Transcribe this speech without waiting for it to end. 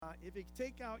If you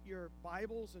take out your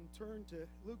Bibles and turn to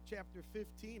Luke chapter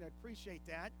 15, I appreciate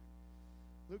that.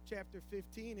 Luke chapter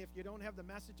 15. If you don't have the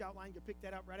message outline, you can pick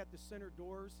that up right at the center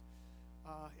doors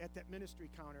at that ministry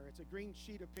counter. It's a green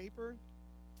sheet of paper.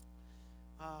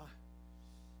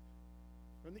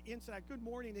 From the inside, good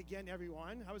morning again,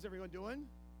 everyone. How's everyone doing?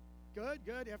 Good,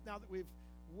 good. Now that we've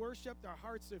worshiped, our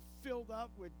hearts have filled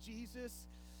up with Jesus.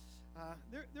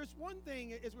 There's one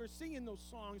thing, as we're singing those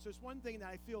songs, there's one thing that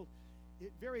I feel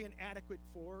very inadequate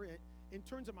for in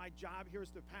terms of my job here as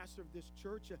the pastor of this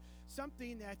church.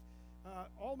 Something that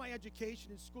all my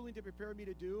education and schooling to prepare me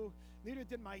to do, neither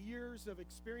did my years of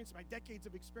experience, my decades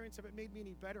of experience haven't made me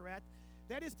any better at.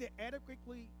 That is to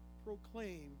adequately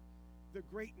proclaim the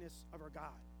greatness of our God.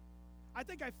 I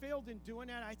think I failed in doing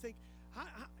that. I think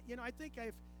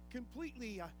I've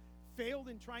completely failed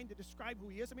in trying to describe who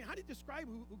He is. I mean, how do you describe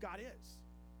who God is?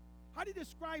 How do you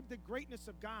describe the greatness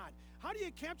of God? How do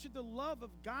you capture the love of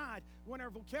God when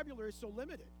our vocabulary is so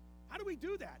limited? How do we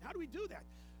do that? How do we do that?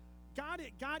 God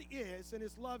is, and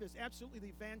His love is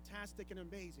absolutely fantastic and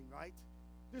amazing, right?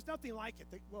 There's nothing like it,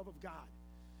 the love of God.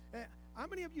 How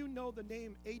many of you know the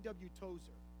name A.W.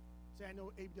 Tozer? Say, I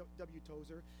know A.W.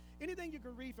 Tozer. Anything you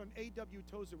can read from A.W.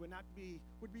 Tozer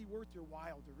would be worth your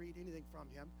while to read anything from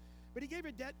him. But he gave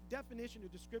a definition, a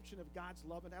description of God's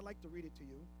love, and I'd like to read it to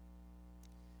you.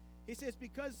 He says,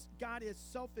 because God is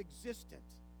self-existent,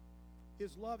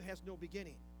 His love has no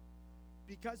beginning.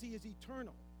 Because He is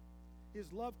eternal,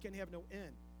 His love can have no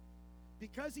end.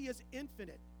 Because He is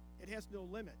infinite, it has no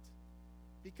limit.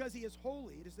 Because He is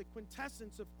holy, it is the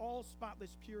quintessence of all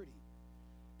spotless purity.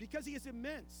 Because He is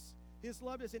immense, His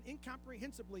love is an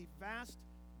incomprehensibly vast,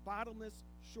 bottomless,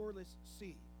 shoreless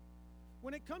sea.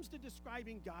 When it comes to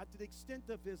describing God to the extent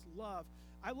of His love,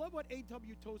 I love what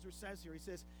A.W. Tozer says here. He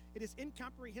says, it is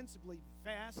incomprehensibly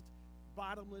vast,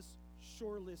 bottomless,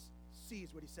 shoreless sea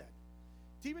is what he said.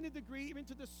 To even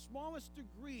to the smallest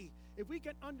degree, if we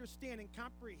can understand and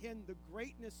comprehend the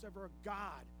greatness of our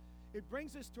God, it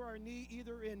brings us to our knee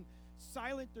either in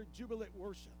silent or jubilant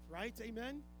worship, right?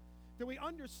 Amen? That we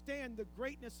understand the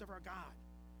greatness of our God.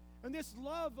 And this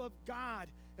love of God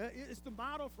is the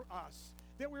model for us,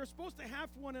 that we're supposed to have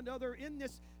for one another in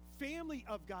this family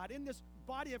of God, in this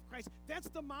body of Christ. That's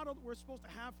the model that we're supposed to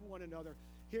have for one another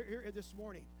here this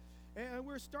morning. And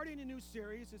we're starting a new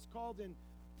series. It's called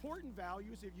Important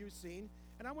Values, if you've seen.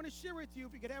 And I want to share with you,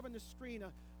 if we could have on the screen,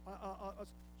 a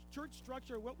church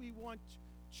structure, what we want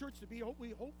church to be,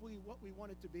 hopefully what we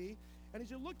want it to be. And as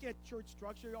you look at church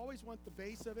structure, you always want the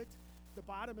base of it. The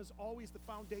bottom is always the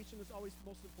foundation, is always the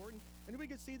most important. And we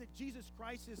can see that Jesus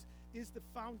Christ is the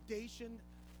foundation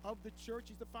of the church.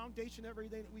 He's the foundation of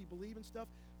everything that we believe and stuff.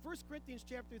 1 Corinthians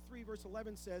chapter 3, verse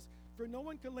 11 says, for no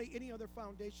one can lay any other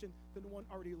foundation than the one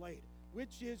already laid,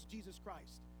 which is Jesus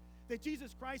Christ. That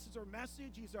Jesus Christ is our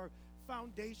message. He's our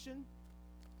foundation.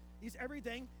 He's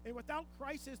everything. And without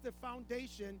Christ as the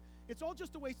foundation, it's all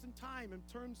just a waste of time in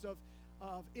terms of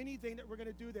anything that we're going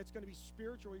to do that's going to be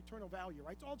spiritual or eternal value,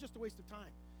 right? It's all just a waste of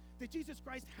time. That Jesus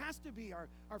Christ has to be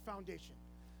our foundation.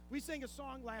 We sang a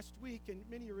song last week, and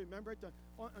many of you remember it,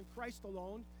 on Christ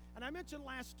alone. And I mentioned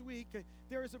last week,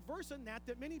 there is a verse in that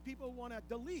many people want to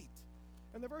delete.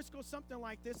 And the verse goes something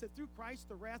like this, that through Christ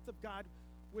the wrath of God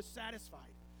was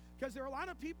satisfied. Because there are a lot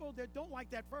of people that don't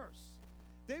like that verse.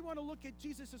 They want to look at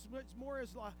Jesus as more as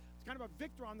kind of a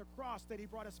victor on the cross, that He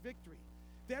brought us victory.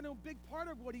 Then a big part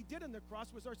of what He did on the cross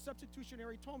was our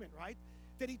substitutionary atonement, right?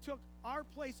 That He took our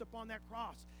place upon that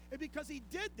cross. And because He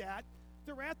did that,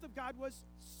 the wrath of God was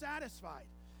satisfied.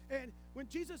 And when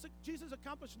Jesus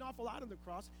accomplished an awful lot on the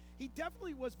cross, He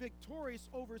definitely was victorious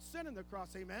over sin on the cross,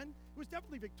 amen? He was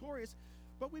definitely victorious,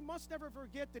 but we must never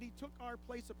forget that He took our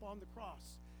place upon the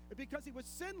cross. And because He was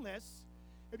sinless,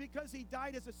 and because He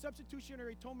died as a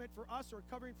substitutionary atonement for us, or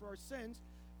covering for our sins,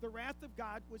 the wrath of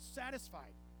God was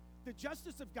satisfied. The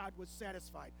justice of God was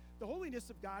satisfied. The holiness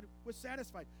of God was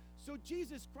satisfied. So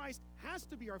Jesus Christ has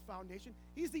to be our foundation.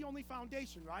 He's the only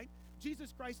foundation, right?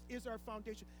 Jesus Christ is our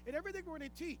foundation. And everything we're going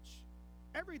to teach,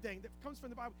 everything that comes from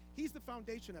the Bible, He's the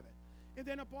foundation of it. And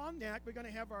then upon that, we're going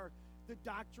to have the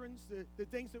doctrines, the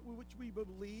things which we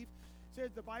believe.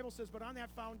 The Bible says, but on that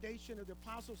foundation of the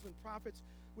apostles and prophets,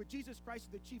 with Jesus Christ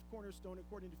as the chief cornerstone,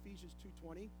 according to Ephesians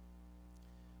 2:20.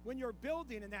 When you're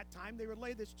building in that time, they would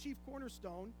lay this chief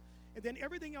cornerstone, and then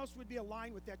everything else would be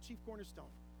aligned with that chief cornerstone.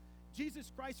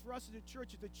 Jesus Christ for us as a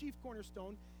church is the chief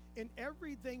cornerstone, and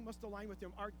everything must align with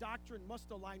Him. Our doctrine must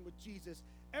align with Jesus.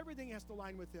 Everything has to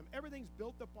align with Him. Everything's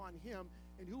built upon Him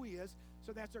and who He is,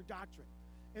 so that's our doctrine.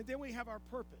 And then we have our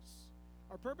purpose.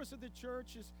 Our purpose of the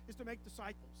church is to make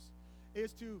disciples,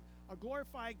 is to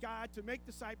glorify God, to make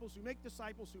disciples, who make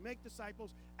disciples, who make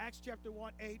disciples. Acts chapter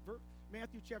 1, 8,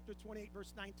 Matthew chapter 28,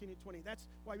 verse 19 and 20. That's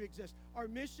why we exist. Our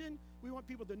mission, we want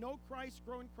people to know Christ,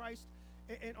 grow in Christ,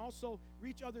 and also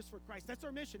reach others for Christ. That's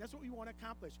our mission. That's what we want to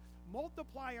accomplish.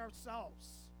 Multiply ourselves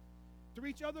to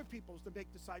reach other peoples, to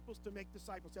make disciples, to make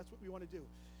disciples. That's what we want to do.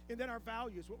 And then our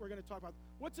values, what we're going to talk about.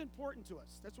 What's important to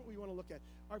us? That's what we want to look at.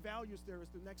 Our values there is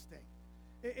the next thing.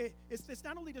 It's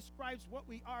not only describes what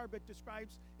we are, but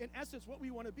describes, in essence, what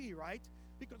we want to be, right?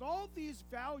 Because all these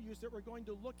values that we're going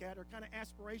to look at are kind of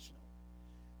aspirational.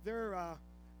 They're,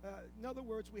 in other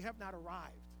words, we have not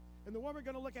arrived. And the one we're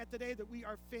going to look at today, that we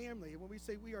are family. And when we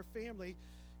say we are family,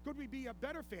 could we be a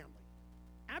better family?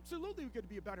 Absolutely, we could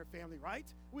be a better family, right?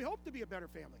 We hope to be a better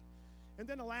family. And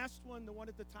then the last one, the one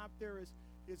at the top there,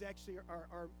 is actually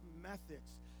our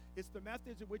methods. It's the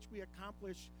methods in which we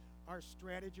accomplish our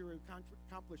strategy or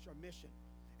accomplish our mission.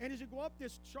 And as you go up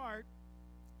this chart,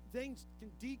 things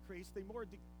can decrease.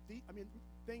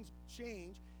 Things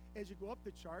change as you go up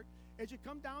the chart. As you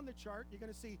come down the chart, you're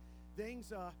going to see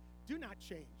things do not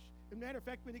change. As a matter of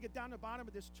fact, when you get down the bottom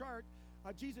of this chart,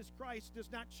 Jesus Christ does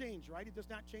not change, right? He does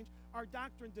not change. Our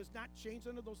doctrine does not change.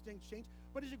 None of those things change.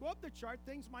 But as you go up the chart,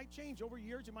 things might change. Over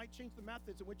years, you might change the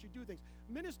methods in which you do things,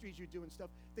 ministries you do and stuff,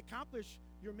 to accomplish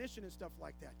your mission and stuff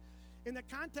like that. In the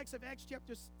context of Acts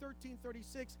chapter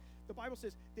 13:36, the Bible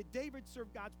says that David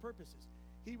served God's purposes.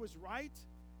 He was right,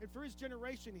 and for his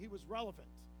generation, he was relevant,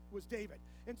 was David.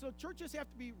 And so churches have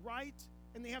to be right,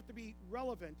 and they have to be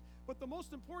relevant. But the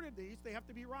most important of these, they have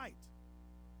to be right.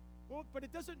 Well, but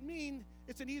it doesn't mean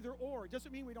it's an either or. It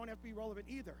doesn't mean we don't have to be relevant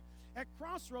either. At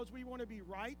Crossroads, we want to be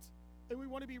right, and we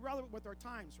want to be relevant with our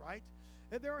times, right?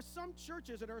 And there are some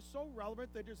churches that are so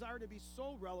relevant, they desire to be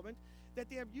so relevant, that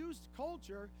they have used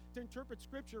culture to interpret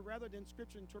Scripture rather than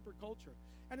Scripture interpret culture.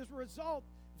 And as a result,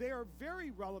 they are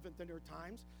very relevant in their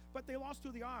times, but they lost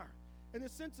who they are. In the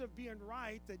sense of being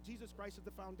right, that Jesus Christ is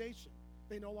the foundation.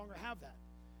 They no longer have that.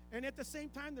 And at the same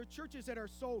time, there are churches that are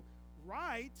so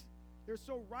right, they're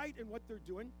so right in what they're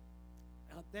doing,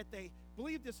 that they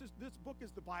believe this book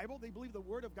is the Bible. They believe the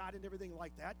Word of God and everything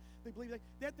like that. They believe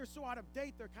that they're so out of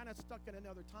date, they're kind of stuck in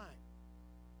another time.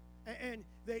 And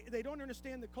they don't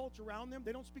understand the culture around them.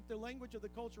 They don't speak the language of the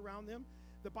culture around them.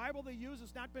 The Bible they use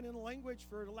has not been in the language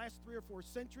for the last 3 or 4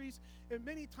 centuries. And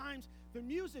many times, the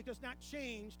music has not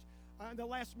changed in the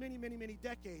last many, many, many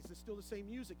decades. It's still the same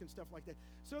music and stuff like that.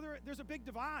 So there's a big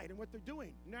divide in what they're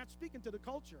doing. They're not speaking to the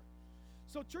culture.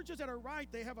 So churches that are right,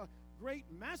 they have a great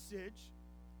message,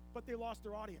 but they lost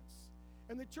their audience.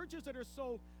 And the churches that are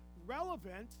so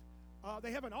relevant,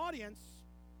 they have an audience,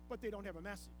 but they don't have a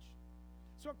message.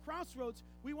 So at Crossroads,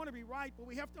 we want to be right, but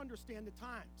we have to understand the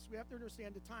times. We have to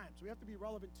understand the times. We have to be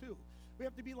relevant too. We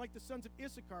have to be like the sons of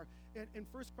Issachar in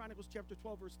 1 Chronicles chapter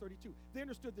 12, verse 32. They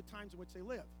understood the times in which they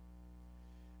live.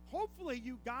 Hopefully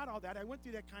you got all that. I went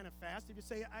through that kind of fast. If you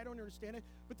say, I don't understand it,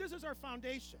 but this is our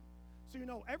foundation. So you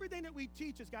know, everything that we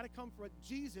teach has got to come from what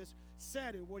Jesus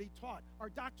said and what he taught. Our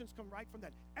doctrines come right from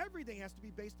that. Everything has to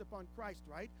be based upon Christ,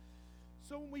 right?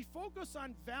 So when we focus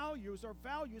on values, our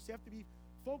values have to be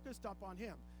focused up on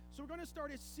him. So we're going to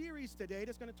start a series today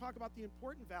that's going to talk about the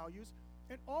important values.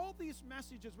 And all these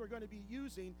messages we're going to be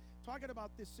using, talking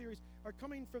about this series, are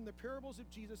coming from the parables of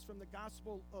Jesus from the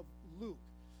Gospel of Luke.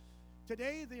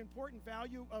 Today, the important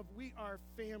value of we are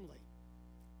family.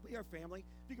 We are family.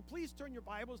 If you could please turn your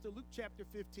Bibles to Luke chapter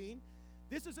 15.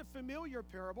 This is a familiar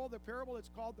parable, the parable that's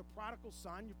called the prodigal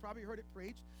son. You've probably heard it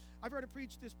preached. I've heard it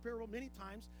preached this parable many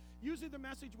times. Usually the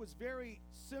message was very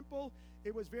simple.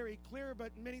 It was very clear,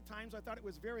 but many times I thought it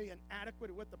was very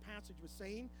inadequate at what the passage was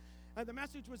saying. And the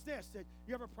message was this, that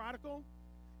you have a prodigal.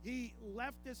 He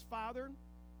left his father.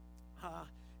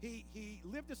 He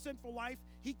lived a sinful life.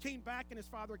 He came back and his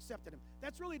father accepted him.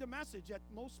 That's really the message that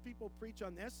most people preach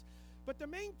on this. But the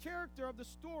main character of the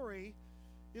story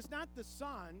is not the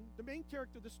son. The main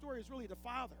character of the story is really the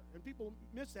father. And people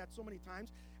miss that so many times.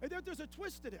 And there's a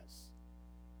twist to this.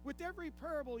 With every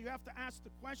parable, you have to ask the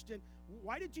question,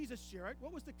 why did Jesus share it?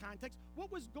 What was the context?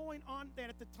 What was going on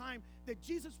at the time that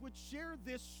Jesus would share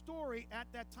this story at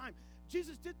that time?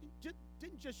 Jesus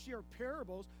didn't just share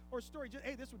parables or stories.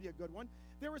 Hey, this would be a good one.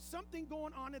 There was something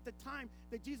going on at the time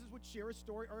that Jesus would share a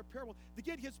story or a parable to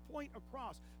get his point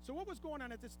across. So what was going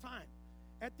on at this time?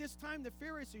 At this time, the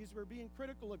Pharisees were being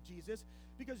critical of Jesus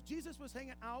because Jesus was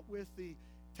hanging out with the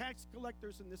tax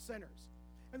collectors and the sinners.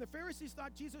 And the Pharisees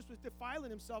thought Jesus was defiling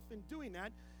himself in doing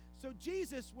that. So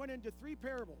Jesus went into 3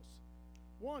 parables,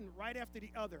 one right after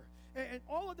the other. And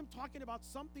all of them talking about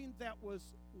something that was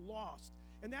lost.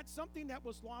 And that something that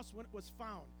was lost when it was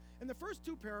found. In the first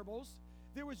 2 parables,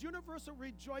 there was universal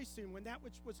rejoicing when that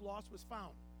which was lost was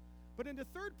found. But in the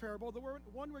third parable, the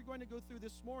one we're going to go through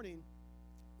this morning,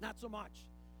 not so much.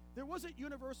 There wasn't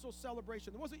universal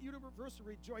celebration. There wasn't universal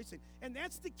rejoicing. And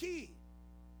that's the key.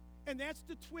 And that's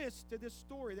the twist to this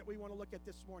story that we want to look at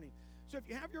this morning. So if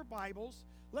you have your Bibles,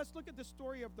 let's look at the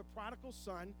story of the prodigal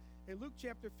son in Luke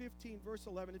chapter 15, verse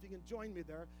 11. If you can join me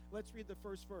there, let's read the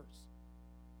first verse.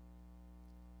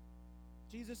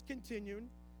 Jesus continued,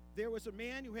 there was a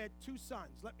man who had 2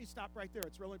 sons. Let me stop right there.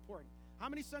 It's real important. How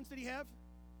many sons did he have?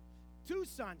 2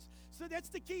 sons. So that's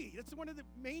the key. That's one of the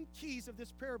main keys of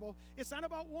this parable. It's not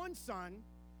about 1 son.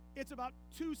 It's about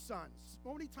 2 sons.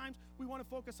 So many times we want to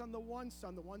focus on the one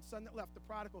son that left, the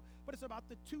prodigal, but it's about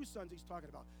the 2 sons he's talking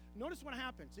about. Notice what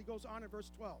happens. He goes on in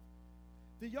verse 12.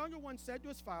 The younger one said to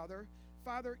his father,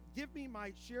 Father, give me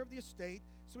my share of the estate.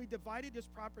 So he divided his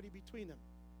property between them.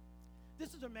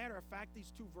 This is a matter of fact,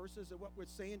 these 2 verses are what we're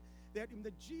saying, that when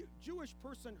the Jewish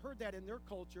person heard that in their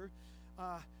culture,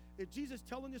 if Jesus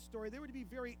telling this story, they would be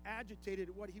very agitated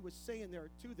at what he was saying there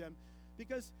to them,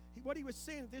 because what he was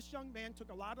saying, this young man took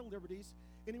a lot of liberties,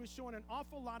 and he was showing an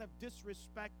awful lot of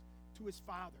disrespect to his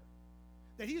father.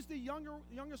 That he's the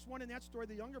youngest one in that story,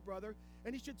 the younger brother,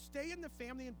 and he should stay in the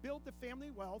family and build the family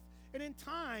wealth, and in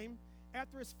time,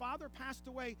 after his father passed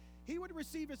away, he would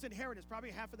receive his inheritance,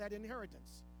 probably half of that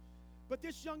inheritance. But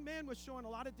this young man was showing a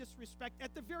lot of disrespect,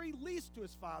 at the very least, to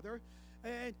his father,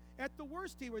 and at the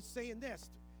worst, he was saying this,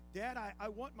 Dad, I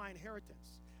want my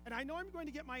inheritance. And I know I'm going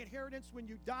to get my inheritance when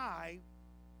you die,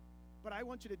 but I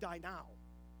want you to die now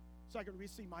so I can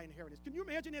receive my inheritance. Can you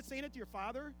imagine that, saying it to your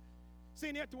father?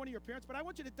 Saying that to one of your parents, but I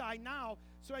want you to die now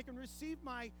so I can receive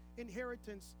my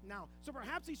inheritance now. So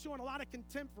perhaps he's showing a lot of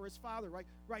contempt for his father,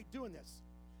 right, doing this.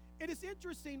 It is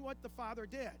interesting what the father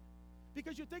did,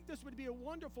 because you think this would be a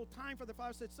wonderful time for the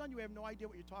father. Said, son, you have no idea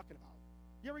what you're talking about.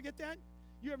 You ever get that?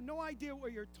 You have no idea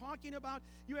what you're talking about.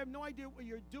 You have no idea what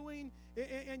you're doing.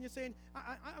 And you're saying,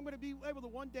 I'm going to be able to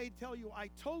one day tell you, I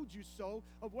told you so,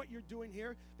 of what you're doing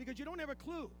here, because you don't have a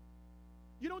clue.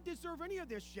 You don't deserve any of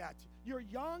this yet. You're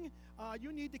young.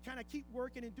 You need to kind of keep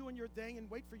working and doing your thing and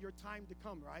wait for your time to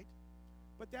come, right?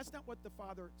 But that's not what the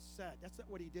father said. That's not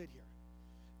what he did here.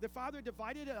 The father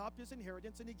divided up his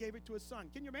inheritance, and he gave it to his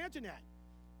son. Can you imagine that?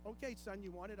 Okay, son,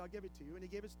 you want it, I'll give it to you. And he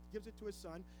gives it to his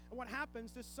son. And what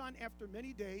happens, this son, after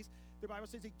many days, the Bible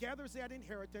says he gathers that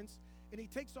inheritance, and he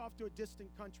takes off to a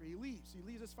distant country. He leaves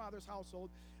his father's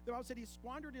household. The Bible said he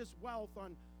squandered his wealth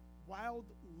on wild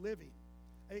living.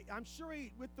 I'm sure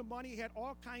with the money, he had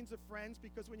all kinds of friends,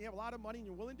 because when you have a lot of money and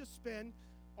you're willing to spend,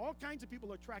 all kinds of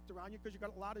people attract around you, because you've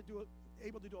got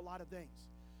able to do a lot of things.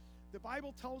 The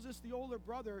Bible tells us the older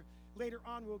brother later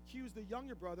on will accuse the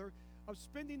younger brother of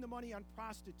spending the money on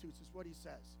prostitutes, is what he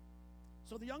says.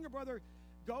 So the younger brother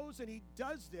goes and he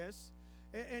does this,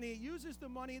 and he uses the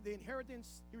money, the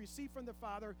inheritance he received from the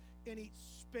father, and he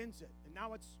spends it. And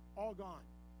now it's all gone.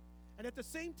 And at the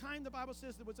same time, the Bible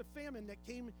says there was a famine that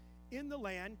came in the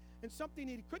land, and something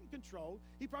he couldn't control.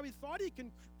 He probably thought he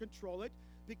can control it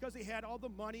because he had all the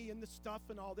money and the stuff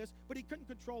and all this, but he couldn't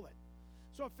control it.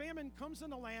 So a famine comes in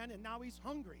the land, and now he's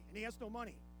hungry, and he has no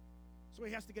money. So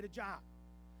he has to get a job.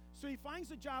 So he finds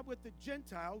a job with the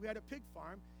Gentile who had a pig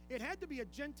farm. It had to be a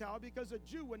Gentile because a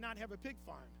Jew would not have a pig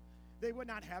farm. They would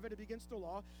not have it against the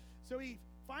law. So he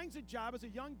finds a job as a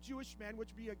young Jewish man, which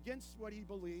would be against what he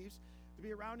believes, to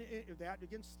be around that,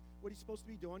 against what he's supposed to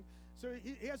be doing. So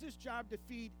he has this job to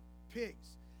feed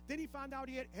pigs. Then he found out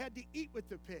he had to eat with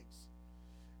the pigs.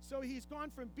 So he's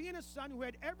gone from being a son who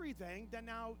had everything to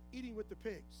now eating with the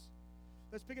pigs.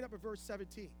 Let's pick it up at verse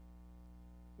 17.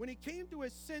 When he came to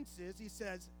his senses, he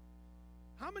says,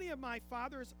 how many of my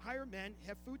father's hired men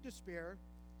have food to spare,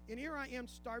 and here I am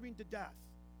starving to death?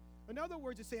 In other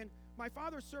words, he's saying, my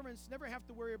father's servants never have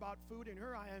to worry about food, and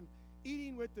here I am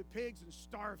eating with the pigs and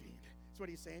starving. That's what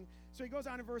he's saying. So he goes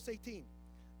on in verse 18.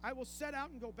 I will set out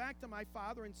and go back to my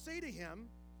father and say to him,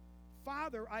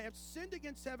 Father, I have sinned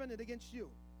against heaven and against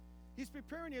you. He's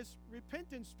preparing his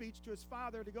repentance speech to his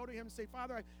father to go to him and say,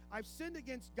 Father, I've sinned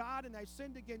against God and I've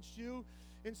sinned against you.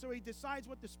 And so he decides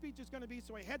what the speech is going to be,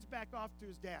 so he heads back off to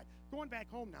his dad. Going back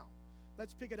home now.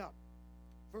 Let's pick it up.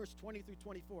 Verse 20 through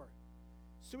 24.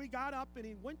 So he got up and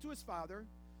he went to his father,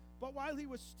 but while he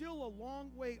was still a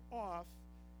long way off,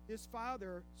 his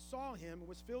father saw him and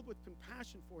was filled with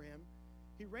compassion for him.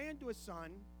 He ran to his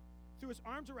son, threw his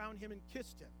arms around him, and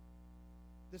kissed him.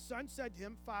 The son said to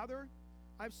him, Father,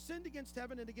 I've sinned against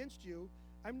heaven and against you.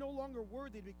 I'm no longer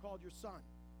worthy to be called your son.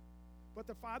 But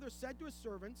the father said to his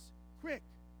servants, Quick,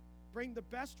 bring the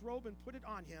best robe and put it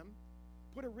on him.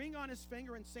 Put a ring on his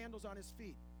finger and sandals on his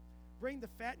feet. Bring the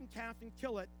fattened calf and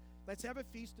kill it. Let's have a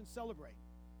feast and celebrate.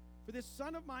 For this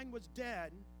son of mine was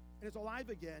dead and is alive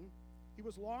again. He He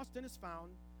was lost and is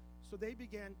found, so they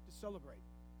began to celebrate.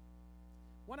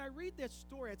 When I read this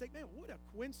story, I think, man, what a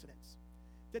coincidence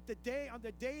that on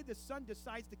the day the son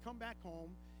decides to come back home,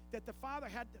 that the father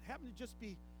happened to just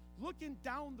be looking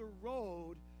down the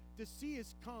road to see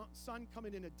his son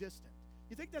coming in a distance.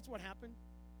 You think that's what happened?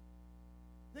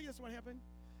 You think that's what happened?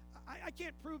 I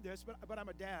can't prove this, but I'm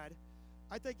a dad.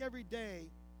 I think every day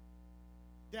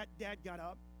that dad got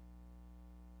up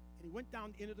and he went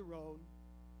down the end of the road,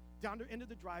 down the end of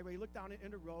the driveway. He looked down the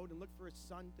end of the road and looked for his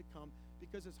son to come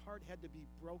because his heart had to be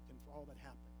broken for all that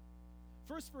happened.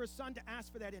 First, for his son to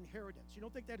ask for that inheritance. You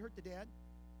don't think that hurt the dad?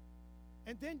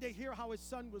 And then to hear how his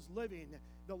son was living,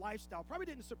 the lifestyle, probably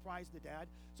didn't surprise the dad.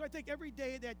 So I think every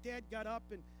day that dad got up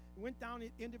and went down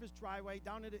the end of his driveway,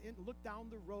 down at the end, looked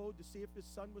down the road to see if his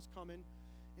son was coming,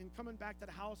 and coming back to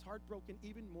the house, heartbroken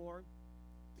even more,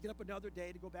 to get up another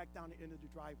day to go back down the end of the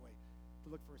driveway to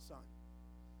look for his son.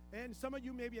 And some of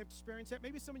you maybe have experienced that.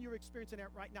 Maybe some of you are experiencing that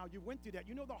right now. You went through that.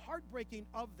 You know the heartbreaking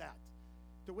of that,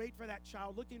 to wait for that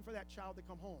child, looking for that child to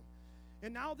come home.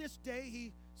 And now this day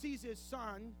he sees his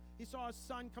son. He saw his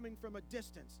son coming from a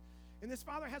distance. And this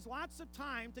father has lots of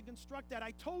time to construct that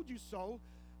 "I told you so"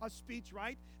 a speech,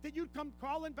 right? That you'd come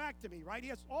crawling back to me, right? He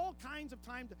has all kinds of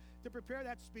time to prepare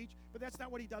that speech, but that's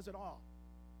not what he does at all.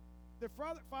 The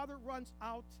father runs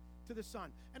out to the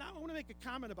son. And I want to make a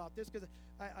comment about this because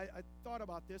I thought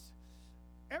about this.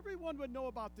 Everyone would know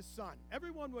about the son.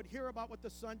 Everyone would hear about what the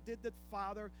son did to the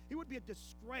father. He would be a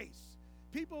disgrace.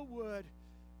 People would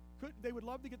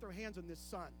love to get their hands on this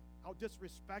son. How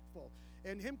disrespectful.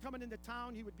 And him coming into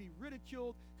town, he would be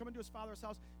ridiculed, coming to his father's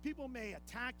house. People may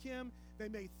attack him. They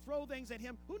may throw things at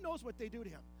him. Who knows what they do to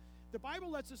him? The Bible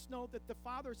lets us know that the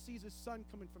father sees his son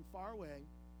coming from far away.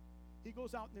 He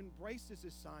goes out and embraces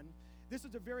his son. This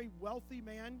is a very wealthy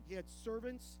man. He had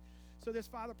servants. So this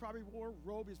father probably wore a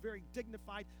robe. He was very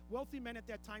dignified. Wealthy men at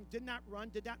that time did not run,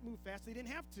 did not move fast. They didn't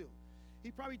have to.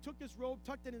 He probably took his robe,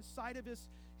 tucked it inside of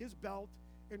his belt,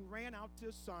 and ran out to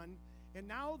his son. And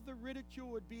now the ridicule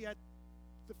would be at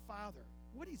the father.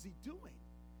 What is he doing?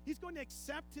 He's going to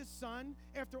accept his son.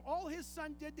 After all his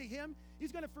son did to him,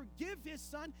 he's going to forgive his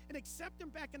son and accept him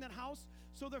back in that house.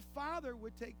 So the father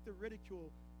would take the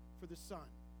ridicule for the son.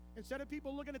 Instead of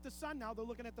people looking at the son now, they're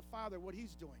looking at the father, what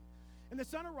he's doing. And the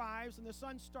son arrives, and the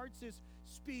son starts his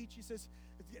speech. He says,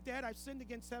 "Dad, I've sinned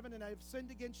against heaven, and I've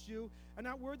sinned against you. I'm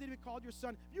not worthy to be called your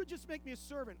son. You just make me a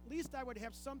servant. At least I would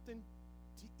have something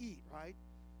to eat," right?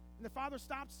 And the father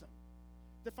stops him.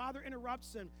 The father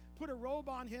interrupts him, put a robe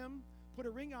on him, put a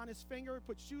ring on his finger,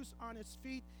 put shoes on his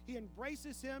feet. He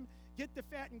embraces him. Get the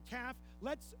fattened calf.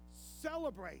 Let's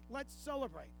celebrate. Let's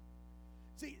celebrate.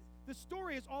 See, the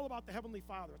story is all about the Heavenly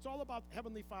Father. It's all about the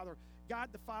Heavenly Father,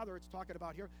 God the Father it's talking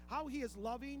about here, how he is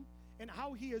loving and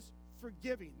how he is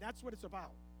forgiving. That's what it's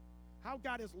about. How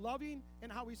God is loving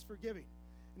and how he's forgiving.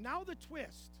 Now the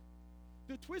twist.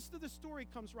 The twist of the story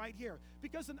comes right here.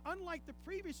 Because unlike the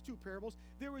previous two parables,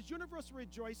 there was universal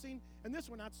rejoicing, and this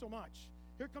one not so much.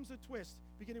 Here comes the twist,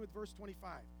 beginning with verse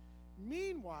 25.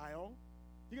 Meanwhile,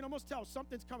 you can almost tell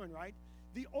something's coming, right?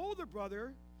 The older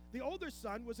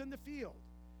son, was in the field.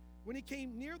 When he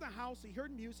came near the house, he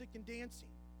heard music and dancing.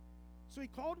 So he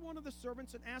called one of the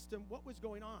servants and asked him what was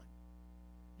going on.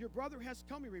 "Your brother has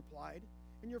come," he replied,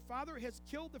 "and your father has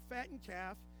killed the fattened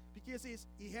calf because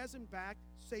he has him back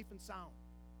safe and sound."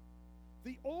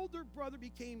 The older brother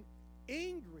became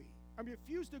angry and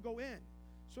refused to go in.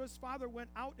 So his father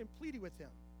went out and pleaded with him.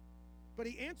 But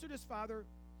he answered his father,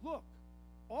 "Look,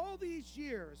 all these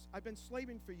years I've been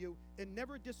slaving for you and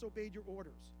never disobeyed your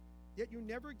orders. Yet you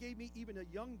never gave me even a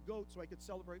young goat so I could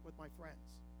celebrate with my friends.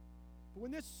 But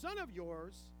when this son of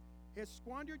yours has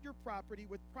squandered your property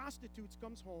with prostitutes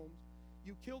comes home,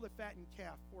 you kill the fattened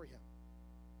calf for him."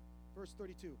 Verse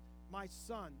 32, "My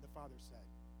son," the father said,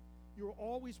 "you are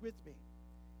always with me,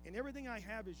 and everything I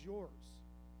have is yours.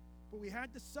 But we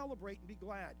had to celebrate and be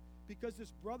glad, because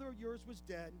this brother of yours was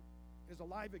dead and is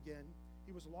alive again.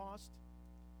 He was lost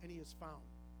and he is found."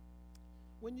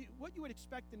 What you would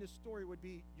expect in this story would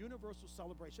be universal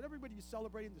celebration. Everybody is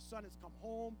celebrating. The son has come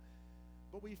home.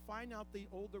 But we find out the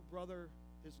older brother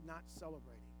is not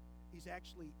celebrating. He's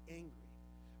actually angry.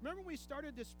 Remember when we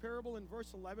started this parable in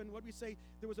verse 11? What did we say?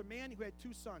 There was a man who had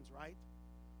two sons, right?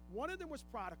 One of them was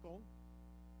prodigal.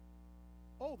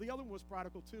 Oh, the other one was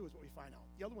prodigal too, is what we find out.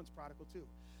 The other one's prodigal too.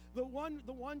 The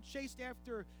one chased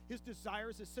after his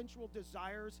desires, his sensual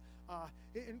desires,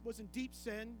 and was in deep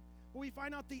sin. Well, we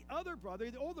find out the other brother,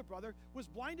 the older brother, was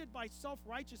blinded by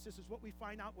self-righteousness, is what we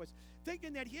find out was,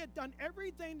 thinking that he had done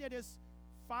everything that his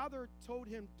father told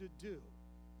him to do.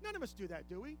 None of us do that,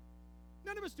 do we?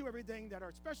 None of us do everything that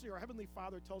especially our Heavenly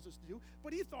Father tells us to do,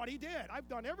 but he thought he did. I've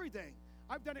done everything.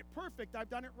 I've done it perfect. I've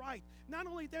done it right. Not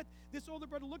only that, this older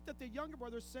brother looked at the younger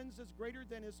brother's sins as greater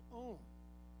than his own.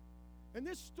 And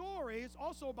this story is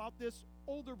also about this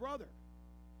older brother.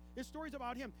 His story's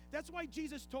about him. That's why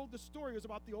Jesus told the story was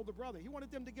about the older brother. He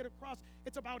wanted them to get across.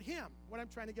 It's about him, what I'm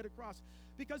trying to get across.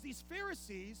 Because these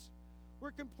Pharisees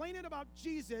were complaining about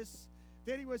Jesus,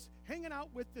 that he was hanging out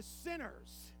with the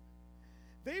sinners.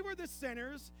 They were the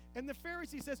sinners, and the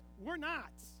Pharisee says, we're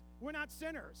not. We're not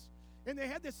sinners. And they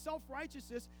had this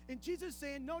self-righteousness, and Jesus is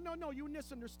saying, no, you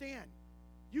misunderstand.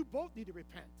 You both need to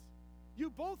repent. You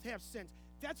both have sins.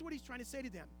 That's what he's trying to say to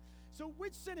them. So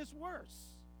which sin is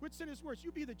worse? Which sin is worse?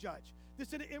 You be the judge. The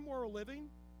sin of immoral living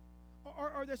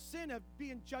or the sin of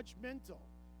being judgmental,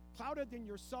 clouded in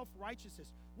your self-righteousness.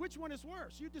 Which one is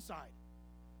worse? You decide.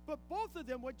 But both of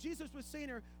them, what Jesus was saying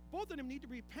here, both of them need to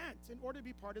repent in order to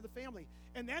be part of the family.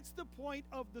 And that's the point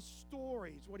of the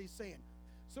story, is what he's saying.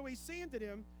 So he's saying to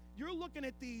them, you're looking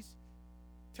at these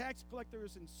tax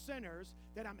collectors and sinners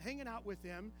that I'm hanging out with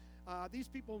them. These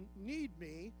people need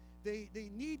me. They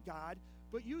need God,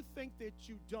 but you think that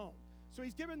you don't. So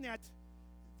he's given that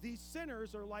these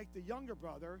sinners are like the younger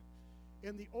brother,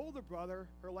 and the older brother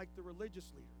are like the religious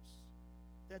leaders.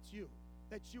 That's you.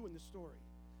 That's you in the story.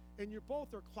 And you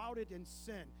both are clouded in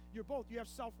sin. You have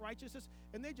self-righteousness,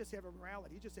 and they just have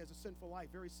immorality. He just has a sinful life,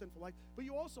 very sinful life. But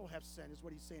you also have sin, is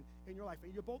what he's saying, in your life,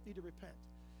 and you both need to repent.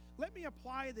 Let me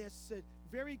apply this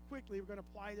very quickly. We're going to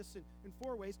apply this in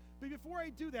 4 ways. But before I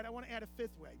do that, I want to add a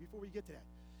 5th way before we get to that.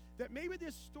 That maybe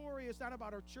this story is not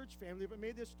about our church family, but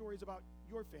maybe this story is about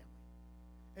your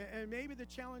family. And maybe the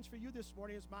challenge for you this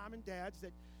morning is mom and dads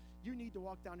that you need to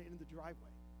walk down into the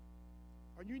driveway.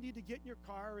 Or you need to get in your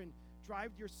car and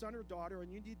drive your son or daughter,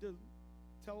 and you need to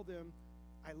tell them,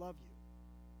 I love you,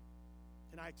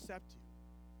 and I accept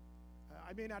you.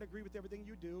 I may not agree with everything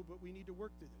you do, but we need to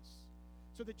work through this.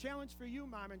 So the challenge for you,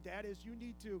 mom and dad, is you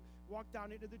need to walk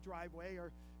down into the driveway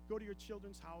or go to your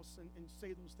children's house and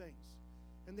say those things.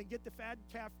 And then get the fatted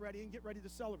calf ready and get ready to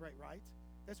celebrate, right?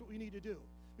 That's what we need to do.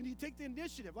 We need to take the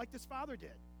initiative like this father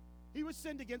did. He was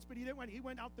sinned against, but he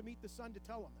went out to meet the son to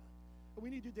tell him that. And we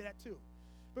need to do that too.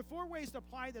 But 4 ways to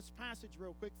apply this passage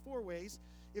real quick. 4 ways.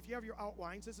 If you have your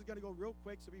outlines, this is going to go real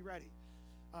quick, so be ready.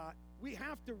 We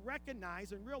have to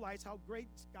recognize and realize how great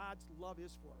God's love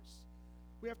is for us.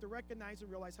 We have to recognize and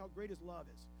realize how great his love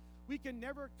is. We can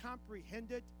never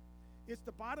comprehend it. It's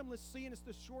the bottomless sea and it's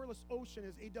the shoreless ocean,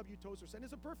 as A.W. Tozer said.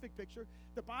 It's a perfect picture.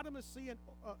 The bottomless sea and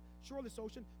shoreless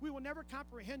ocean. We will never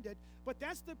comprehend it, but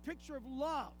that's the picture of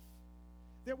love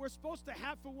that we're supposed to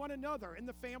have for one another in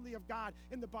the family of God,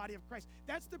 in the body of Christ.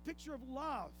 That's the picture of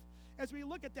love. As we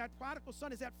look at that prodigal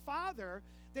son, is that father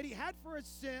that he had for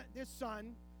his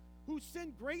son, who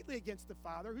sinned greatly against the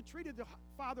father, who treated the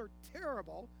father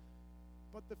terrible,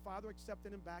 but the father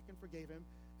accepted him back and forgave him.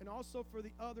 And also for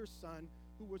the other son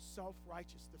who was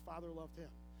self-righteous. The father loved him.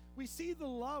 We see the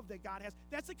love that God has.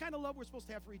 That's the kind of love we're supposed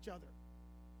to have for each other.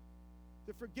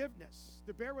 The forgiveness,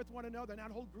 to bear with one another,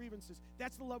 not hold grievances.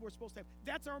 That's the love we're supposed to have.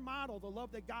 That's our model, the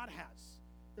love that God has,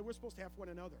 that we're supposed to have for one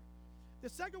another. The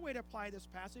second way to apply this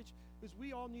passage is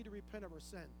we all need to repent of our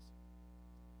sins.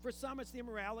 For some, it's the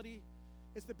immorality,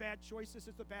 it's the bad choices,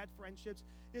 it's the bad friendships,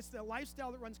 it's the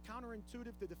lifestyle that runs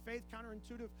counterintuitive to the faith,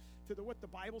 counterintuitive to what the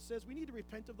Bible says. We need to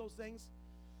repent of those things.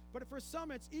 But for some,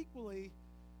 it's equally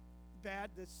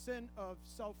bad, the sin of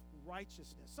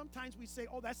self-righteousness. Sometimes we say,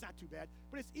 oh, that's not too bad,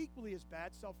 but it's equally as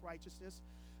bad, self-righteousness,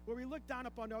 where we look down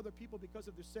upon other people because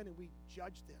of their sin and we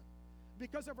judge them.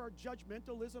 Because of our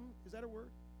judgmentalism, is that a word?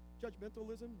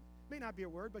 Judgmentalism? May not be a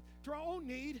word, but to our own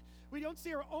need, we don't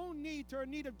see our own need to our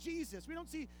need of Jesus. We don't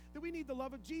see that we need the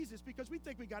love of Jesus because we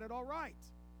think we got it all right.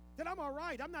 That I'm all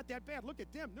right, I'm not that bad. Look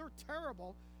at them, they're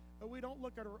terrible. But we don't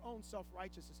look at our own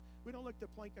self-righteousness. We don't look at the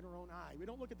plank in our own eye. We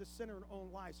don't look at the sinner in our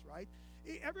own lives, right?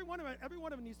 Every one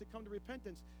of them needs to come to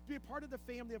repentance, to be a part of the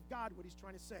family of God, what he's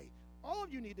trying to say. All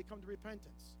of you need to come to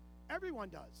repentance. Everyone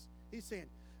does, he's saying.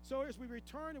 So as we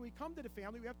return and we come to the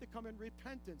family, we have to come in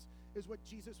repentance, is what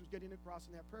Jesus was getting across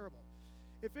in that parable.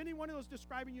 If any one of those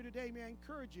describing you today, may I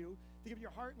encourage you to give your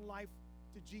heart and life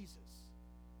to Jesus.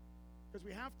 Because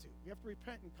we have to. We have to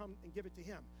repent and come and give it to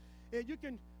him. And you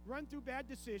can run through bad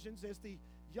decisions as the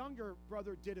younger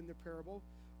brother did in the parable,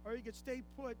 or you could stay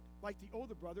put like the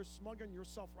older brother, smuggling your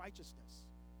self-righteousness.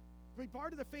 To be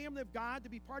part of the family of God, to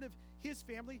be part of his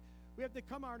family, we have to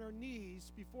come on our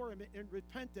knees before him in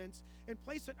repentance and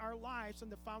place it our lives on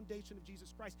the foundation of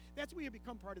Jesus Christ. That's when you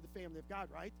become part of the family of God,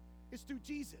 right? It's through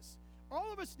Jesus.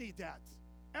 All of us need that.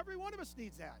 Every one of us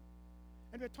needs that.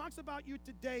 And if it talks about you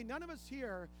today, none of us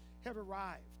here have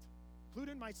arrived.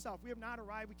 including myself. We have not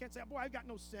arrived. We can't say, boy, I've got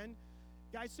no sin.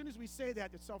 Guys, as soon as we say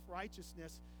that, it's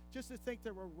self-righteousness, just to think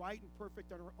that we're right and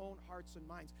perfect in our own hearts and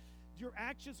minds. Your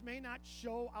actions may not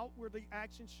show outwardly,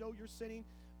 actions show you're sinning,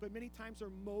 but many times our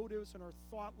motives and our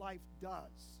thought life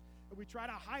does. And we try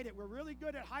to hide it. We're really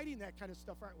good at hiding that kind of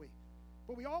stuff, aren't we?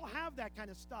 But we all have that kind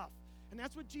of stuff. And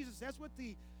that's what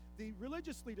the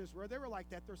religious leaders were. They were like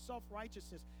that. Their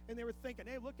self-righteousness. And they were thinking,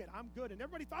 hey, look, I'm good. And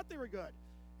everybody thought they were good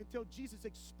until Jesus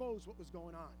exposed what was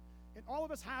going on. And all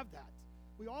of us have that.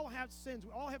 We all have sins.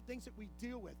 We all have things that we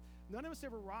deal with. None of us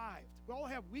have arrived. We all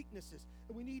have weaknesses,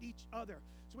 and we need each other.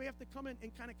 So we have to come in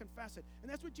and kind of confess it.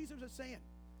 And that's what Jesus was saying.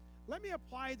 Let me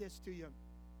apply this to you.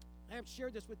 I have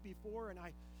shared this with before, and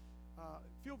I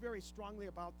feel very strongly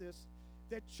about this,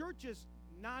 that church is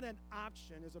not an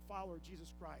option as a follower of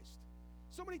Jesus Christ.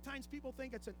 So many times people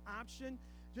think it's an option.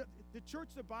 The church,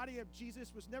 the body of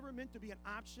Jesus, was never meant to be an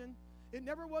option. It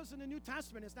never was in the New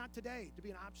Testament. It's not today to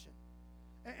be an option.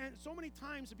 And so many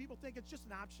times people think it's just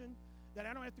an option, that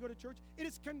I don't have to go to church. It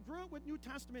is congruent with New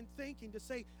Testament thinking to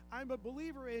say, I'm a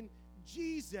believer in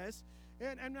Jesus,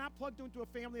 and I'm not plugged into a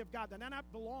family of God, that I not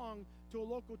belong to a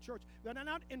local church, that I'm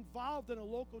not involved in a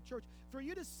local church. For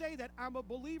you to say that I'm a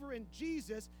believer in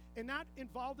Jesus and not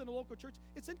involved in a local church,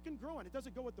 it's incongruent. It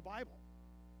doesn't go with the Bible.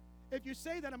 If you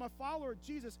say that I'm a follower of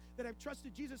Jesus, that I've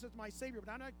trusted Jesus as my Savior,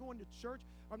 but I'm not going to church,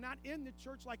 or I'm not in the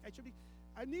church like I should be,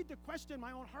 I need to question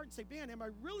my own heart and say, man, am I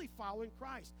really following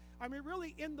Christ? Am I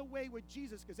really in the way with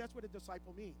Jesus? Because that's what a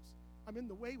disciple means. I'm in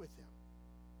the way with him.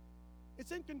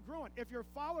 It's incongruent. If you're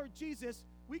a follower of Jesus,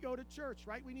 we go to church,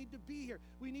 right? We need to be here.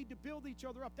 We need to build each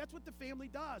other up. That's what the family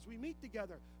does. We meet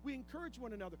together. We encourage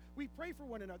one another. We pray for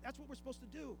one another. That's what we're supposed to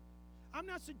do. I'm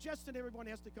not suggesting everyone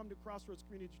has to come to Crossroads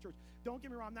Community Church. Don't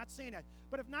get me wrong, I'm not saying that.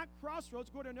 But if not Crossroads,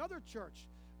 go to another church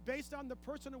based on the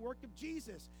person and work of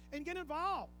Jesus and get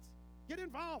involved. Get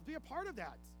involved. Be a part of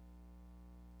that.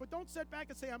 But don't sit back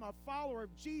and say, I'm a follower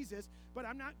of Jesus, but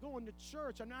I'm not going to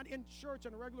church. I'm not in church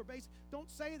on a regular basis. Don't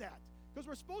say that, because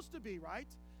we're supposed to be, right?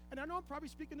 And I know I'm probably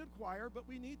speaking to the choir, but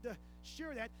we need to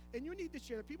share that, and you need to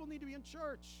share that. People need to be in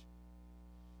church.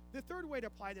 The third way to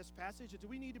apply this passage is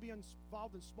we need to be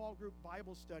involved in small group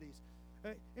Bible studies.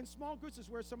 In small groups is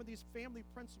where some of these family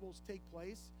principles take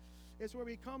place. It's where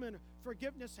we come and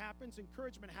forgiveness happens,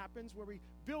 encouragement happens, where we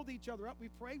build each other up. We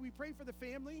pray for the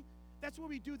family. That's where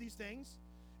we do these things.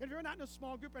 And if you're not in a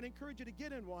small group, I'd encourage you to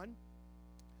get in one.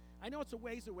 I know it's a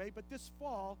ways away, but this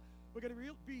fall, we're going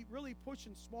to be really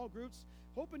pushing small groups,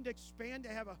 hoping to expand to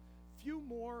have a few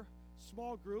more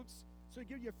small groups, so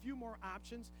give you a few more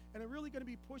options. And I'm really going to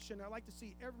be pushing. I'd like to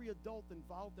see every adult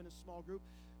involved in a small group,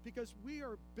 because we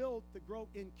are built to grow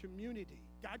in community.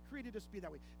 God created us to be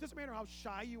that way. Doesn't matter how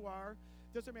shy you are.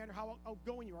 Doesn't matter how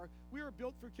outgoing you are. We are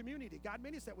built for community. God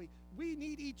made us that way. We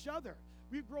need each other.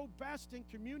 We grow best in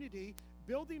community,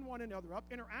 building one another up,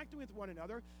 interacting with one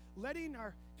another, letting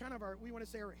our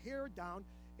hair down,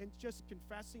 and just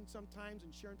confessing sometimes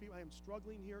and sharing people, I am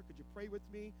struggling here. Could you pray with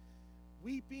me?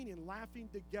 Weeping and laughing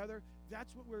together.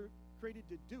 That's what we're created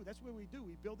to do. That's what we do.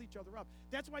 We build each other up.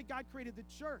 That's why God created the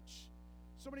church.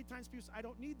 So many times people say, I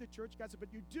don't need the church. God said,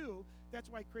 but you do. That's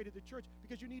why I created the church,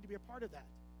 because you need to be a part of that.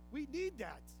 We need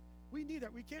that. We need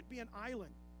that. We can't be an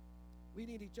island. We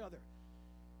need each other.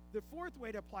 The fourth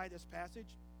way to apply this passage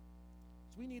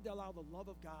is we need to allow the love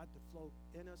of God to flow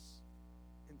in us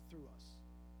and through us.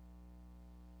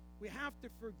 We have to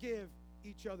forgive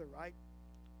each other, right?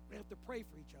 We have to pray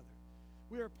for each other.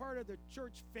 We are part of the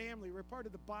church family. We're part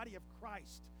of the body of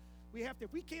Christ. We have to.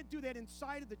 If we can't do that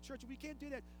inside of the church, if we can't do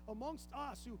that amongst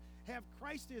us who have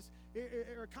Christ as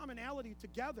a commonality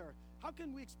together, how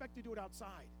can we expect to do it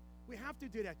outside? We have to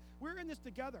do that. We're in this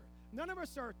together. None of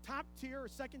us are top tier or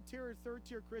second tier or third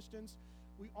tier Christians.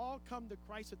 We all come to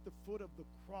Christ at the foot of the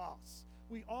cross.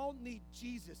 We all need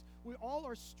Jesus. We all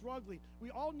are struggling.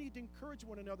 We all need to encourage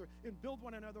one another and build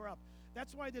one another up.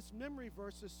 That's why this memory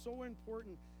verse is so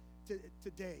important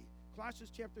today.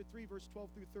 Colossians chapter 3, verse 12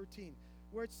 through 13,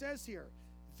 where it says here,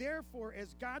 therefore,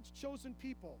 as God's chosen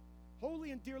people,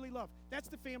 holy and dearly loved, that's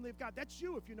the family of God. That's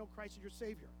you if you know Christ as your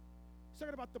Savior. He's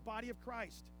talking about the body of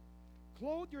Christ.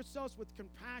 Clothe yourselves with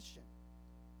compassion,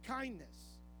 kindness,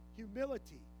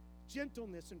 humility,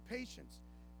 gentleness, and patience.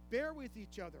 Bear with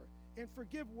each other and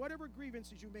forgive whatever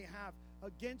grievances you may have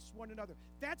against one another.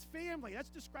 That's family. That's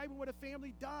describing what a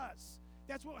family does.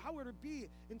 That's how it would be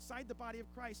inside the body of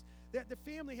Christ. That the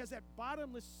family has that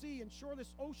bottomless sea and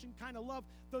shoreless ocean kind of love.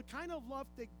 The kind of love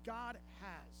that God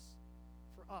has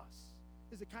for us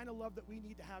is the kind of love that we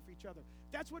need to have for each other.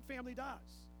 That's what family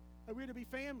does. And we're to be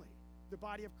family. the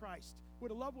body of Christ. We're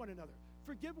to love one another,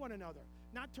 forgive one another,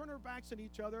 not turn our backs on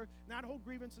each other, not hold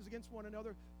grievances against one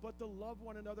another, but to love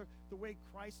one another the way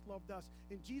Christ loved us.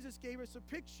 And Jesus gave us a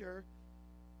picture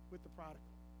with the prodigal.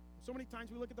 So many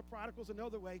times we look at the prodigals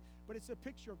another way, but it's a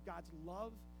picture of God's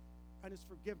love and his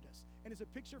forgiveness. And it's a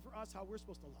picture for us how we're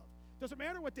supposed to love. Doesn't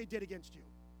matter what they did against you.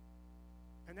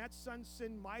 And that son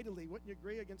sinned mightily, wouldn't you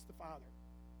agree, against the father?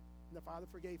 And the father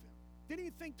forgave him. Didn't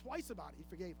even think twice about it. He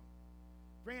forgave him.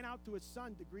 Ran out to his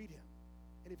son to greet him,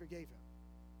 and he forgave him.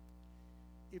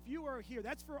 If you are here,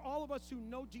 that's for all of us who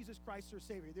know Jesus Christ our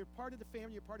Savior. They're part of the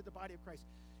family, you're part of the body of Christ.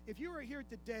 If you are here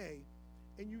today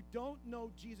and you don't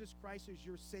know Jesus Christ as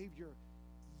your Savior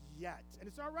yet, and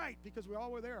it's all right because we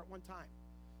all were there at one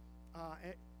time,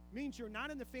 it means you're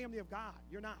not in the family of God.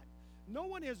 You're not. No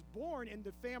one is born in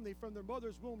the family from their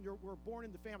mother's womb. We're born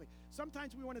in the family.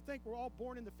 Sometimes we want to think we're all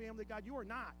born in the family of God. You are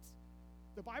not.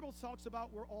 The Bible talks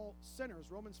about we're all sinners.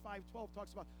 Romans 5:12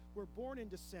 talks about we're born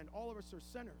into sin. All of us are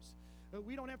sinners.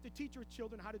 We don't have to teach our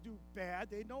children how to do bad.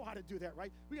 They know how to do that,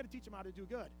 right? We got to teach them how to do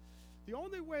good. The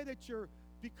only way that you're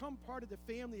become part of the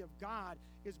family of God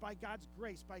is by God's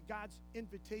grace, by God's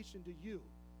invitation to you.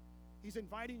 He's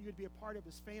inviting you to be a part of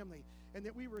his family, and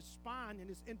that we respond in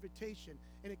his invitation,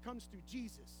 and it comes through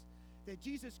Jesus. That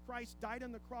Jesus Christ died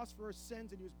on the cross for our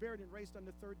sins, and he was buried and raised on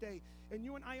the third day. And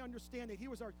you and I understand that he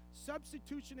was our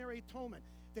substitutionary atonement,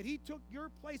 that he took your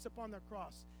place upon the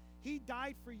cross. He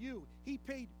died for you. He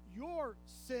paid your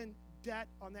sin debt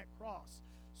on that cross.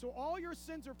 So all your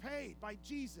sins are paid by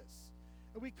Jesus.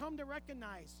 And we come to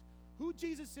recognize who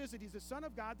Jesus is, that he's the Son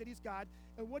of God, that he's God,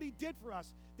 and what he did for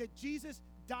us, that Jesus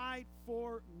died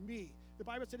for me. The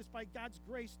Bible said it's by God's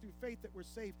grace through faith that we're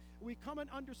saved. And we come in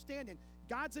understanding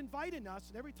God's inviting us,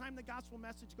 and every time the gospel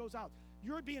message goes out,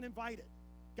 you're being invited.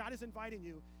 God is inviting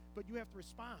you, but you have to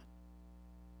respond.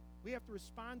 We have to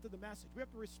respond to the message. We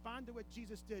have to respond to what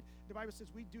Jesus did. The Bible says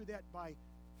we do that by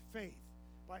faith,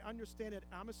 by understanding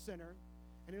that I'm a sinner,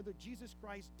 and that Jesus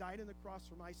Christ died on the cross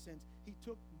for my sins. He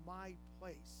took my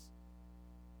place.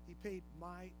 He paid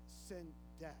my sin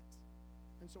debt.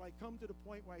 And so I come to the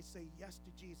point where I say yes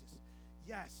to Jesus.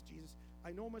 Yes, Jesus,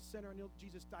 I know I'm a sinner. I know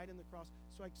Jesus died on the cross,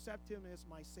 so I accept him as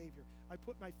my Savior. I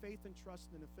put my faith and trust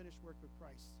in the finished work of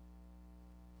Christ.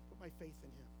 Put my faith in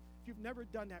him. If you've never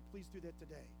done that, please do that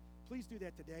today. Please do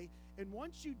that today. And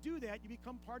once you do that, you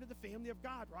become part of the family of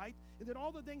God, right? And then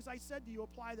all the things I said to you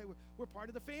apply, that we're part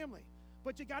of the family.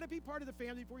 But you got to be part of the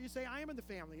family before you say, I am in the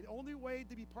family. The only way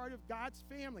to be part of God's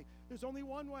family, there's only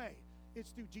one way.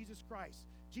 It's through Jesus Christ.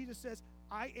 Jesus says,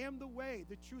 I am the way,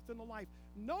 the truth, and the life.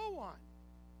 No one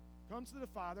comes to the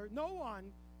Father. No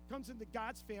one comes into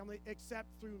God's family except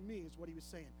through me, is what he was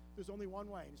saying. There's only one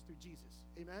way, and it's through Jesus.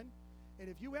 Amen? And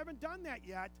if you haven't done that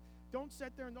yet, don't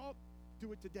sit there and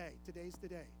do it today. Today's the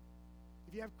day.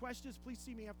 If you have questions, please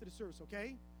see me after the service,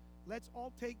 okay? Let's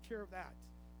all take care of that,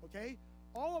 okay?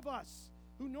 All of us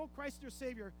who know Christ our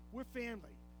Savior, we're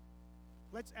family.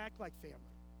 Let's act like family.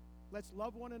 Let's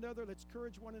love one another. Let's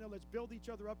encourage one another. Let's build each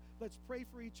other up. Let's pray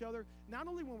for each other. Not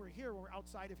only when we're here, when we're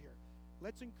outside of here.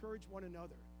 Let's encourage one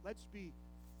another. Let's be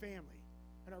family.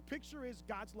 And our picture is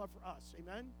God's love for us.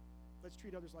 Amen? Let's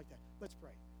treat others like that. Let's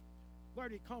pray.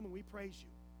 Lord, we come and we praise you.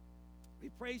 We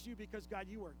praise you because, God,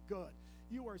 you are good.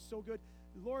 You are so good.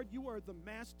 Lord, you are the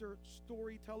master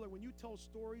storyteller. When you tell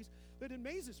stories, that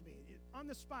amazes me. On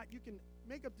the spot, you can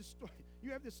make up the story.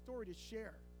 You have this story to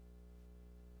share.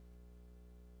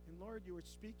 And Lord, you are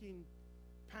speaking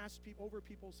past people, over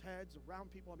people's heads,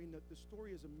 around people. I mean, the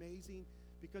story is amazing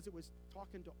because it was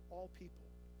talking to all people,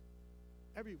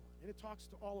 everyone. And it talks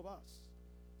to all of us,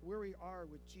 where we are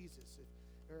with Jesus.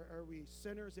 Are we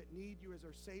sinners that need you as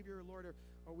our Savior, Lord? Or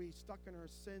are we stuck in our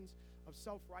sins of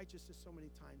self-righteousness so many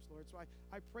times, Lord? So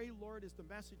I pray, Lord, as the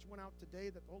message went out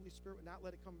today, that the Holy Spirit would not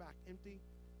let it come back empty,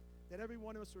 that every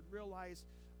one of us would realize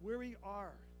where we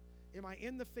are. Am I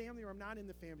in the family or I'm not in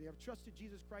the family? I've trusted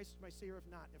Jesus Christ as my Savior. If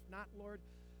not, Lord,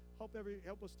 help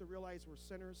us to realize we're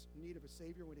sinners in need of a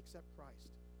Savior and we'd accept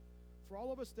Christ. For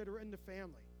all of us that are in the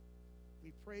family,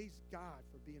 we praise God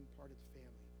for being part of the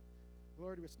family.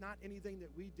 Lord, it's not anything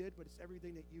that we did, but it's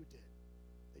everything that you did.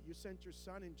 That you sent your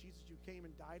Son, and Jesus, you came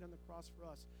and died on the cross for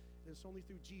us. And it's only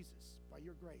through Jesus, by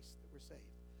your grace, that we're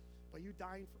saved. By you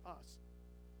dying for us,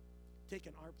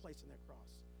 taking our place in that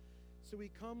cross. So we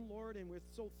come, Lord, and we're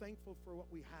so thankful for what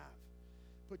we have.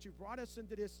 But you brought us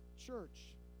into this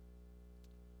church,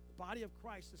 the body of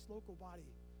Christ, this local body,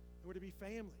 and we're to be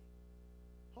family.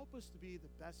 Help us to be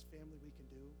the best family we can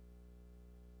do.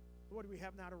 Lord, we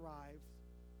have not arrived.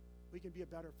 We can be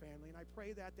a better family. And I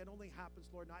pray that only happens,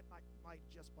 Lord, not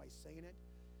just by saying it.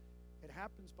 It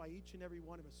happens by each and every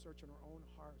one of us searching our own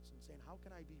hearts and saying, how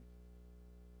can I be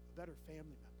a better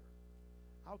family member?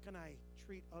 How can I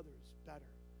treat others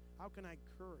better? How can I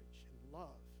encourage and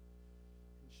love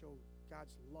and show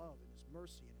God's love and His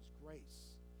mercy and His grace?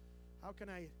 How can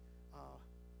I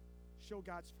show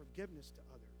God's forgiveness to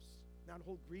others, not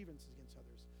hold grievances against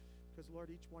others? Because, Lord,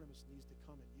 each one of us needs to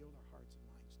come and yield our hearts and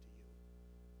minds to you.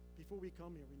 Before we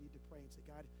come here, we need to pray and say,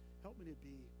 God, help me to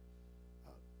be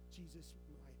Jesus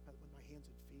with my hands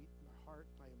and feet, my heart,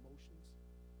 my emotions.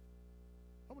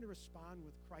 Help me to respond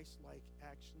with Christ-like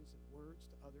actions and words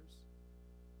to others.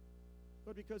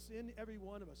 Lord, because in every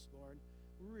one of us, Lord,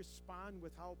 we respond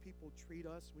with how people treat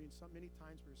us. Many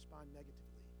times we respond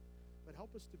negatively. But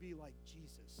help us to be like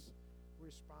Jesus. We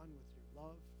respond with your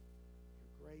love,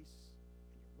 your grace,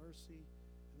 and your mercy.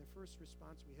 And the first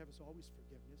response we have is always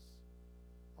forgiveness,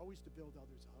 always to build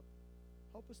others up.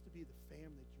 Help us to be the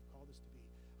family that you've called us to be.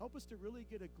 Help us to really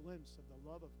get a glimpse of the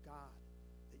love of God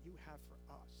that you have for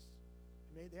us.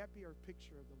 And may that be our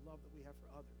picture of the love that we have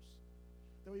for others.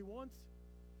 That we want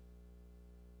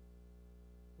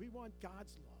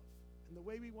God's love. And the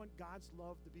way we want God's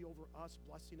love to be over us,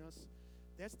 blessing us,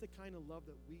 that's the kind of love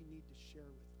that we need to share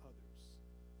with others.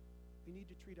 We need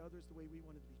to treat others the way we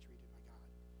want to be treated by God,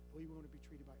 the way we want to be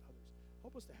treated by others.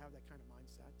 Help us to have that kind of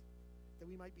mindset, that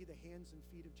we might be the hands and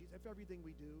feet of Jesus. Of everything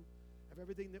we do, of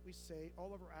everything that we say,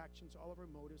 all of our actions, all of our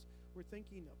motives, we're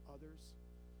thinking of others,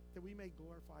 that we may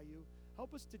glorify you.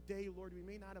 Help us today, Lord. We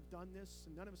may not have done this,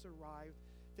 and none of us arrived,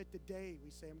 that today we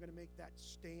say, I'm going to make that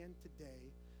stand today.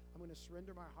 I'm going to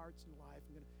surrender my hearts and life.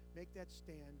 I'm going to make that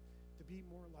stand to be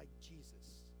more like Jesus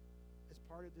as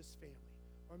part of this family.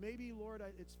 Or maybe, Lord,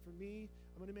 it's for me,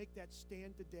 I'm going to make that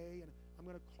stand today, and I'm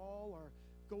going to call or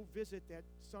go visit that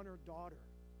son or daughter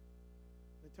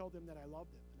and tell them that I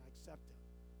love them and I accept them.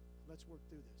 Let's work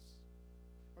through this.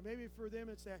 Or maybe for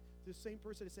them, it's the same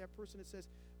person. It's that person that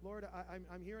says, Lord,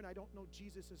 I'm here and I don't know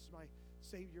Jesus as my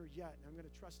Savior yet, and I'm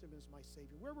going to trust Him as my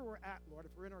Savior. Wherever we're at, Lord,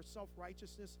 if we're in our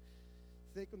self-righteousness,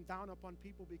 thinking down upon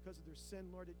people because of their sin,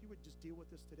 Lord, that you would just deal with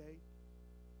us today.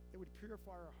 That would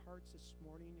purify our hearts this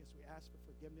morning as we ask for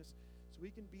forgiveness so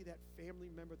we can be that family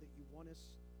member that you want us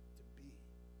to be.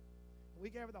 And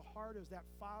we can have the heart as that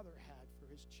father had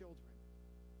for his children,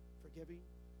 forgiving,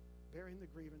 bearing the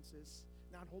grievances,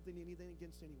 not holding anything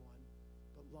against anyone,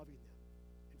 but loving them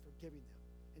and forgiving them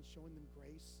and showing them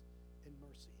grace and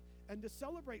mercy. And to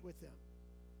celebrate with them.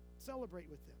 Celebrate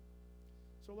with them.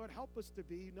 So, Lord, help us to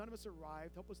be, none of us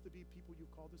arrived, help us to be people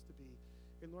you've called us to be.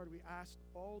 And, Lord, we ask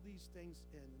all these things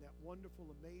in that wonderful,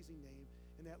 amazing name,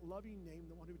 in that loving name,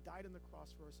 the one who died on the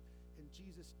cross for us. In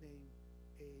Jesus' name,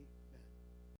 amen.